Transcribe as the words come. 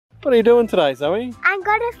What are you doing today, Zoe? I'm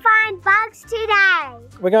going to find bugs today.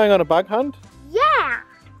 We're going on a bug hunt? Yeah.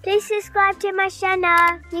 Please subscribe to my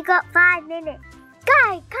channel. You got 5 minutes.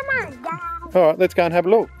 Go, come on, Dad. Alright, let's go and have a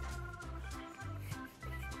look.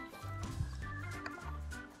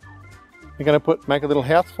 You're going to make a little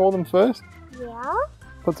house for them first? Yeah.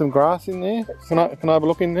 Put some grass in there. Can I have a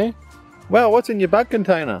look in there? Wow, what's in your bug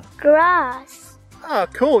container? Grass. Oh,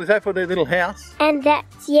 cool. Is that for their little house? And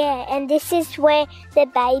that's, yeah, and this is where the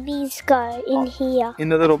babies go, in here. In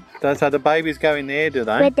the little, so the babies go in there, do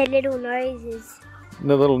they? With the little noses.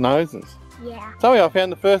 The little noses. Yeah. Zoe, I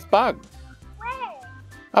found the first bug. Where?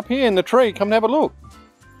 Up here in the tree. Come and have a look.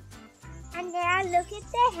 And now look at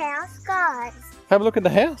the house, guys. Have a look at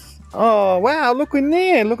the house. Oh, wow, look in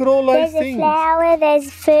there. Look at all those things. things. There's a flower,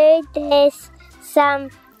 there's food, there's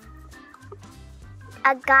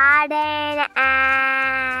a garden,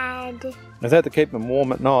 and... Is that to keep them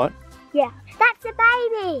warm at night? Yeah. That's a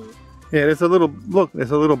baby. Yeah, there's a little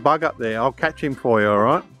bug up there. I'll catch him for you,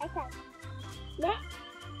 alright? Okay. Yeah.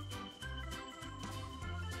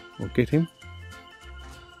 We'll get him.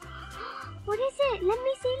 What is it? Let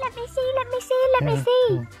me see, let me see, let me see, let me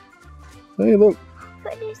see. Hey, look.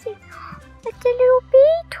 What is it? It's a little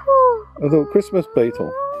beetle. A little Christmas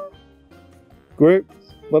beetle. Group,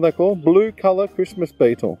 what are they called? Blue colour Christmas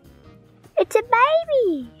beetle. It's a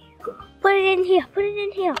baby. Put it in here, put it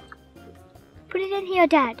in here. Put it in here,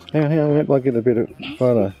 Dad. Hang on, let me get a bit of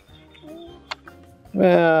photo.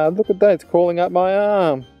 Wow, look at that, it's crawling up my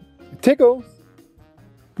arm. It tickles.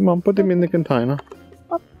 Come on, put him in the container.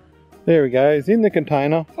 There he goes, in the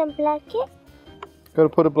container. Some blanket. Got to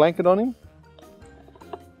put a blanket on him?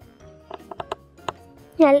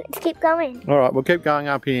 Now let's keep going. Alright, we'll keep going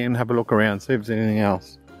up here and have a look around, see if there's anything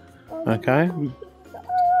else. Okay? Oh,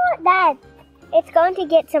 Dad, it's going to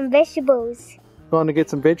get some vegetables. Going to get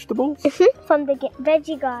some vegetables? From the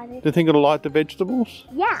veggie garden. Do you think it'll like the vegetables?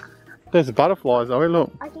 Yeah. There's a butterfly, Zoe,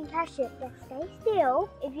 look. I can catch it. Just stay still.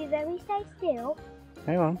 If you very stay still.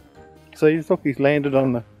 Hang on. See, look, he's landed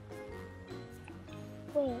on the...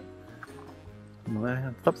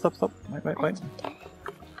 Where? Stop. Wait.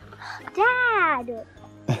 Dad!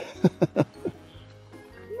 Come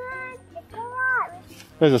on, it's alright.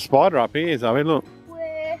 There's a spider up here, Zoe, look.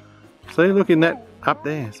 Where? See, look in that, up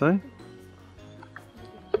there, see?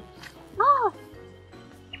 Oh!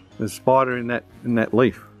 There's a spider in that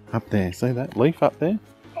leaf up there. See that leaf up there?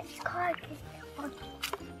 Let's go.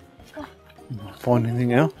 Find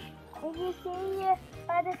anything else? If you see a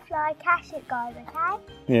butterfly, catch it, guys, okay?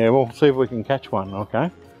 Yeah, we'll see if we can catch one,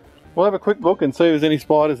 okay? We'll have a quick look and see if there's any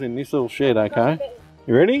spiders in this little shed, okay?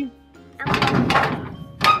 You ready?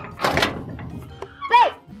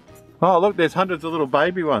 Wait! Oh, look, there's hundreds of little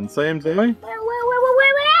baby ones. See them, Zoe? Where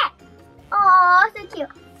at? Oh, so cute.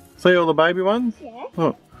 See all the baby ones? Yeah.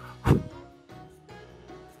 Look.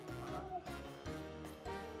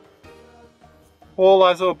 All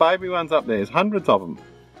those little baby ones up there. There's hundreds of them.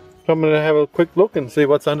 Come and have a quick look and see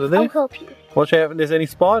what's under there. I'll help you. Watch out if there's any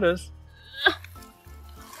spiders.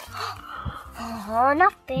 Oh,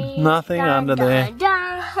 nothing. Nothing under there.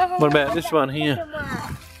 Dun. What about this one here?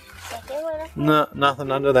 Second one. No,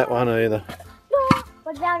 nothing under that one either. No.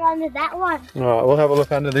 What about under that one? Alright, we'll have a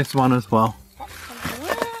look under this one as well. That's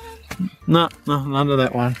number 1. No, nothing under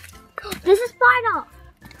that one. There's a spider.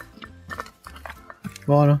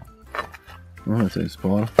 Spider? Oh, I see a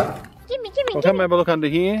spider. Gimme. Well, come have a look under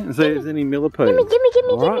here and see if there's any millipedes.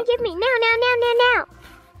 Gimme. Now.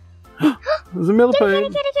 There's a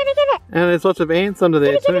millipede. Get it. And there's lots of ants under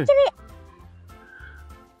there too. Get it.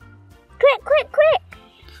 Quick.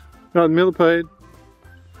 Got a millipede.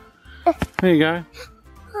 There you go.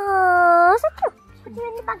 Oh, so cute. Put them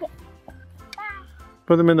in the bucket. Bye.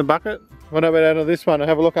 Put them in the bucket. What about out of this one?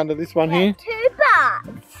 Have a look under this one here. 2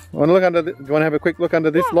 bugs. Want to look under? Do you want to have a quick look under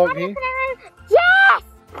this log here? Yes.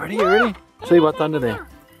 Ready? See what's under there.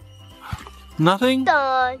 Nothing.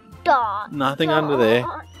 Dun. Nothing under there.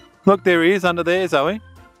 Look, there he is under there, Zoe.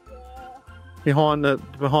 Behind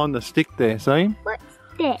the stick there. See him? What's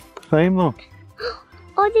that? See him? Look.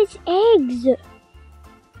 Oh, there's eggs.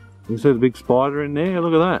 You see the big spider in there?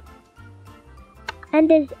 Look at that. And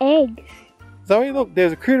there's eggs. Zoe, look,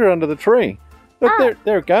 there's a critter under the tree. Look,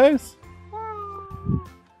 there it goes.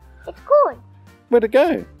 It's good. Where'd it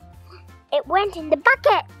go? It went in the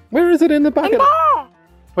bucket. Where is it in the bucket? In there.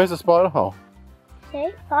 Where's the spider hole?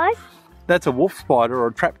 See, guys? That's a wolf spider or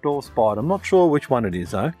a trapdoor spider. I'm not sure which one it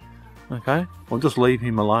is though. Okay, we'll just leave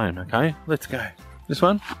him alone, okay? Let's go. This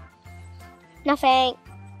one? Nothing.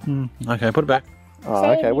 Okay, put it back. Oh, See,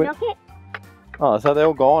 okay. you knock it? Oh, so they're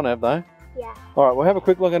all gone, have they? Yeah. Alright, we'll have a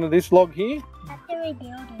quick look under this log here. Have to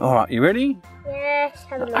rebuild it. Alright, you ready? Yeah. Let's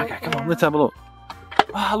have a look. Okay, come on, let's have a look.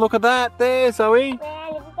 Oh, look at that there, Zoe. Yeah,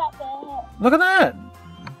 look at that there. Look at that.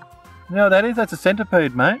 You know what that is? That's a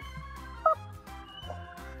centipede, mate.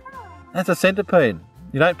 That's a centipede.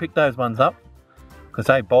 You don't pick those ones up because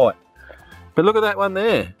they bite. But look at that one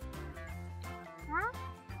there. Huh?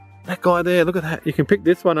 That guy there, look at that. You can pick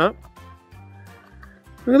this one up.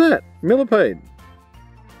 Look at that, millipede.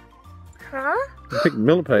 Huh? You pick the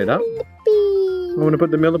millipede up. You want to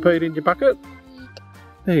put the millipede in your bucket?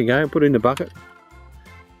 There you go, put it in the bucket.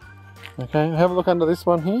 Okay, have a look under this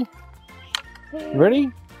one here. You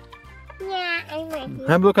ready? Yeah, I'm ready.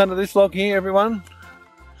 Have a look under this log here, everyone.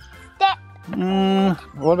 Step.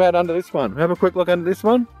 What about under this one? Have a quick look under this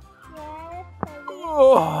one. Yeah.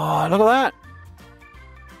 Oh, look at that.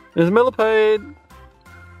 There's a millipede.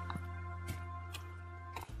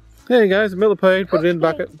 There you go, there's a millipede. Put it in the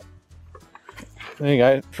bucket. There you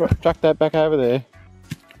go. Chuck that back over there.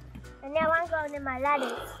 And now I'm going in my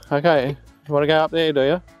ladder. Okay. You want to go up there, do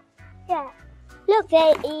you? Yeah. Look,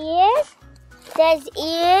 there's ears. There's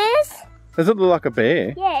ears. Does it look like a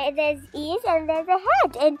bear? Yeah, there's ears and there's a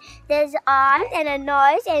head. And there's arms and a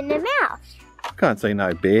nose and a mouth. Can't see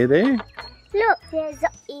no bear there. Look, there's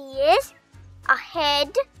ears, a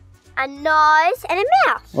head, a nose and a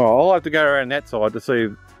mouth. Oh, I'll have to go around that side to see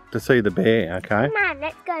the bear, okay? Come on,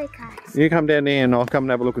 let's go, guys. You come down there and I'll come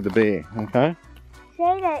and have a look at the bear, okay? See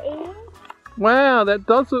the ears? Wow, that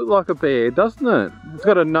does look like a bear, doesn't it? It's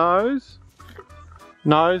got a nose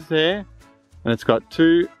there, and it's got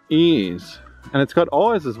 2 ears, and it's got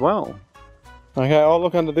eyes as well. Okay, I'll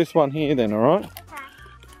look under this one here then, alright? Okay.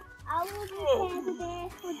 I will prepare the bear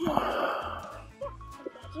for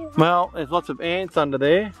you. Well, there's lots of ants under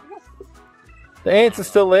there. The ants are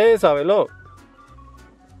still there, Zoe, look.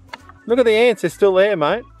 Look at the ants, they're still there,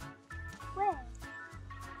 mate. Where?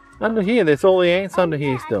 Under here, there's all the ants under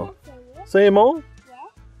here still. See them all?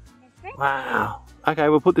 Yeah. Wow. Okay,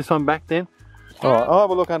 we'll put this one back then. Alright, I'll have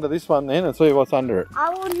a look under this one then and see what's under it. I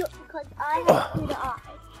will look because I have good eyes.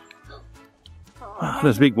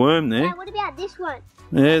 There's a big worm there. Now, what about this one?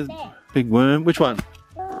 There's There. a big worm. Which one?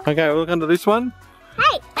 Okay, we'll look under this one.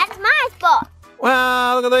 Hey, that's my spot.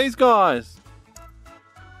 Wow, look at these guys.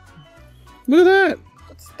 Look at that.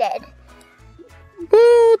 It's dead.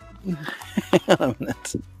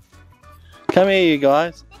 Come here, you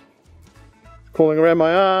guys. Crawling around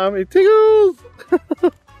my arm. It tickles.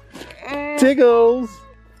 Tickles.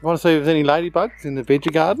 Want to see if there's any ladybugs in the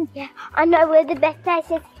veggie garden? Yeah, I know where the best place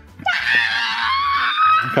is.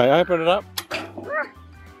 Okay, open it up.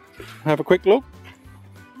 Have a quick look.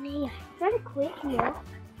 Yeah, not a quick look.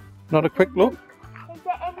 Not a quick look. Is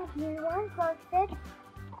there any blue ones posted?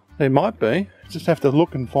 There might be. Just have to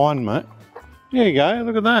look and find, mate. There you go.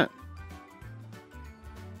 Look at that.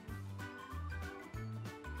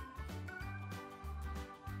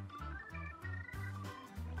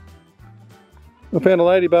 I found a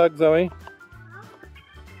ladybug, Zoe.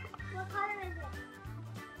 What color is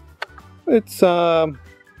it? It's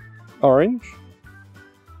orange.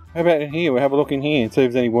 How about in here? We'll have a look in here and see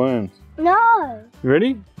if there's any worms. No. You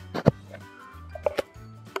ready?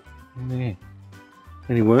 In there.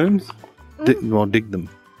 Any worms? I'll dig them.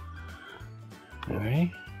 You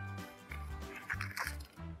ready?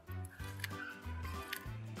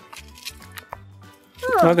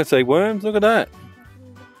 I can see worms. Look at that.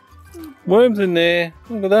 Worms in there.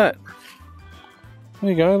 Look at that.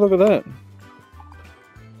 There you go. Look at that.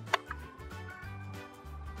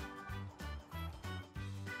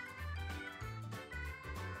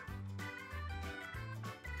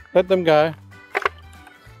 Let them go.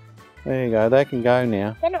 There you go. They can go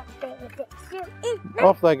now. They're not there. They're still in there.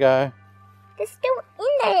 Off they go. They're still in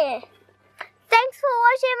there. Thanks for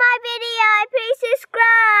watching my video. Please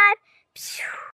subscribe.